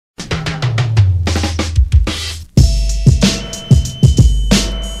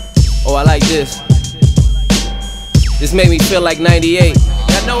this. This made me feel like 98.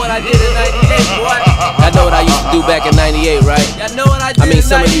 Y'all know what I did in 98, boy. I know what I used to do back in 98, right? Y'all know what I did I mean, in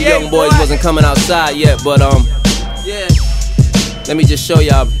some of you 98, young boys boy. wasn't coming outside yet, but Yeah. let me just show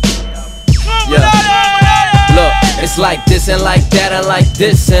y'all. Yeah. Look, it's like this and like that and like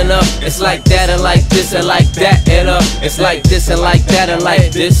this and it's like that and like this and like that and it's like this and like that and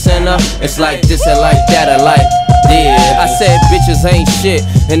like this and it's like this and like that and like. Yeah, I said bitches ain't shit,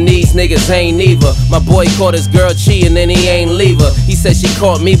 and these niggas ain't neither. My boy caught his girl cheating and he ain't leave her. He said she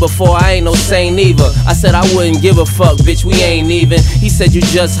caught me before, I ain't no saint either. I said I wouldn't give a fuck, bitch, we ain't even. He said you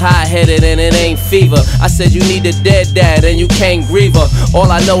just hot-headed and it ain't fever. I said you need a dead dad and you can't grieve her. All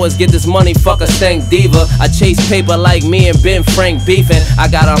I know is get this money, fuck a stank diva. I chase paper like me and Ben Frank beefing. I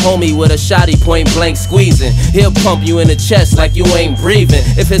got a homie with a shotty point blank squeezing. He'll pump you in the chest like you ain't breathing.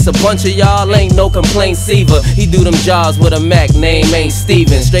 If it's a bunch of y'all, ain't no complaint Seaver. He do them jobs with a Mac, name ain't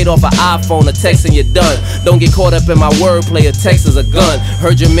Steven. Straight off an iPhone, a text and you're done. Don't get caught up in my wordplay, a text is a gun.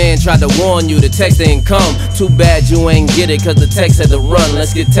 Heard your man tried to warn you, the text ain't come. Too bad you ain't get it, cause the text had to run.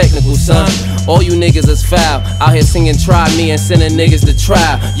 Let's get technical, son. All you niggas is foul, out here singing try me and sending niggas to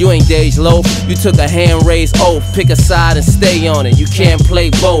trial. You ain't Dej Loaf, you took a hand raised oath. Pick a side and stay on it, you can't play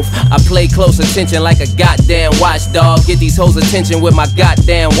both. I play close attention like a goddamn watchdog. Get these hoes attention with my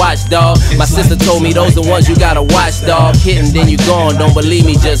goddamn watchdog. My sister told me those the ones you gotta watch, dog. Hitting then you gone, don't believe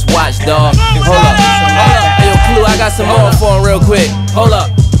me, just watch, dog. Hold up, hey yo Clue, I got some more for him real quick. Hold up.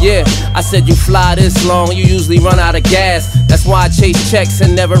 Yeah, I said you fly this long, you usually run out of gas. That's why I chase checks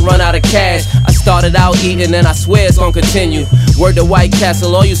and never run out of cash. I started out eating and I swear it's gonna continue. Word to White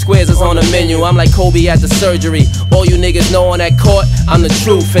Castle, all you squares is on the menu. I'm like Kobe at the surgery. All you niggas know on that court, I'm the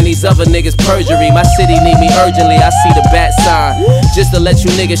truth and these other niggas perjury. My city need me urgently, I see the bat sign. Just to let you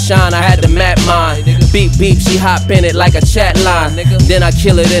niggas shine, I had to map mine. Beep beep, she hop in it like a chat line. Then I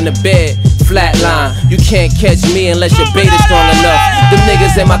kill it in the bed, flatline. You can't catch me unless your bait is strong enough. Them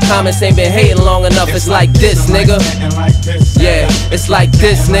niggas in my comments ain't been hating long enough. It's like this, nigga. Yeah, it's like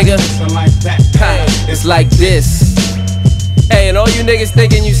this, nigga. It's like this. Hey, and all you niggas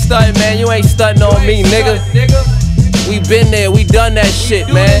thinking you stuntin', man, you ain't stuntin' on me, nigga. We been there, we done that shit,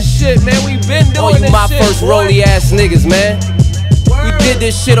 man. We been doing all you my first rolly ass niggas, man. We did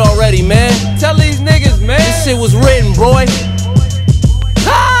this shit already, man. Tell these niggas, man. This shit was written, boy.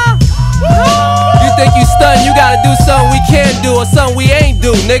 You think you stuntin', you gotta do something we can't do or something we ain't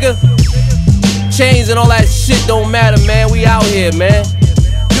do, nigga. Chains and all that shit don't matter, man. We out here, man.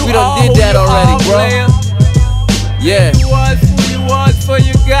 We done did that already, bro. Yeah. You was for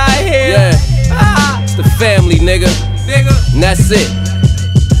your guy here. Yeah. It's the family, nigga. And that's it.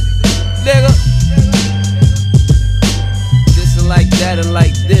 Nigga. This and like that and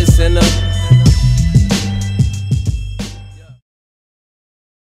like this and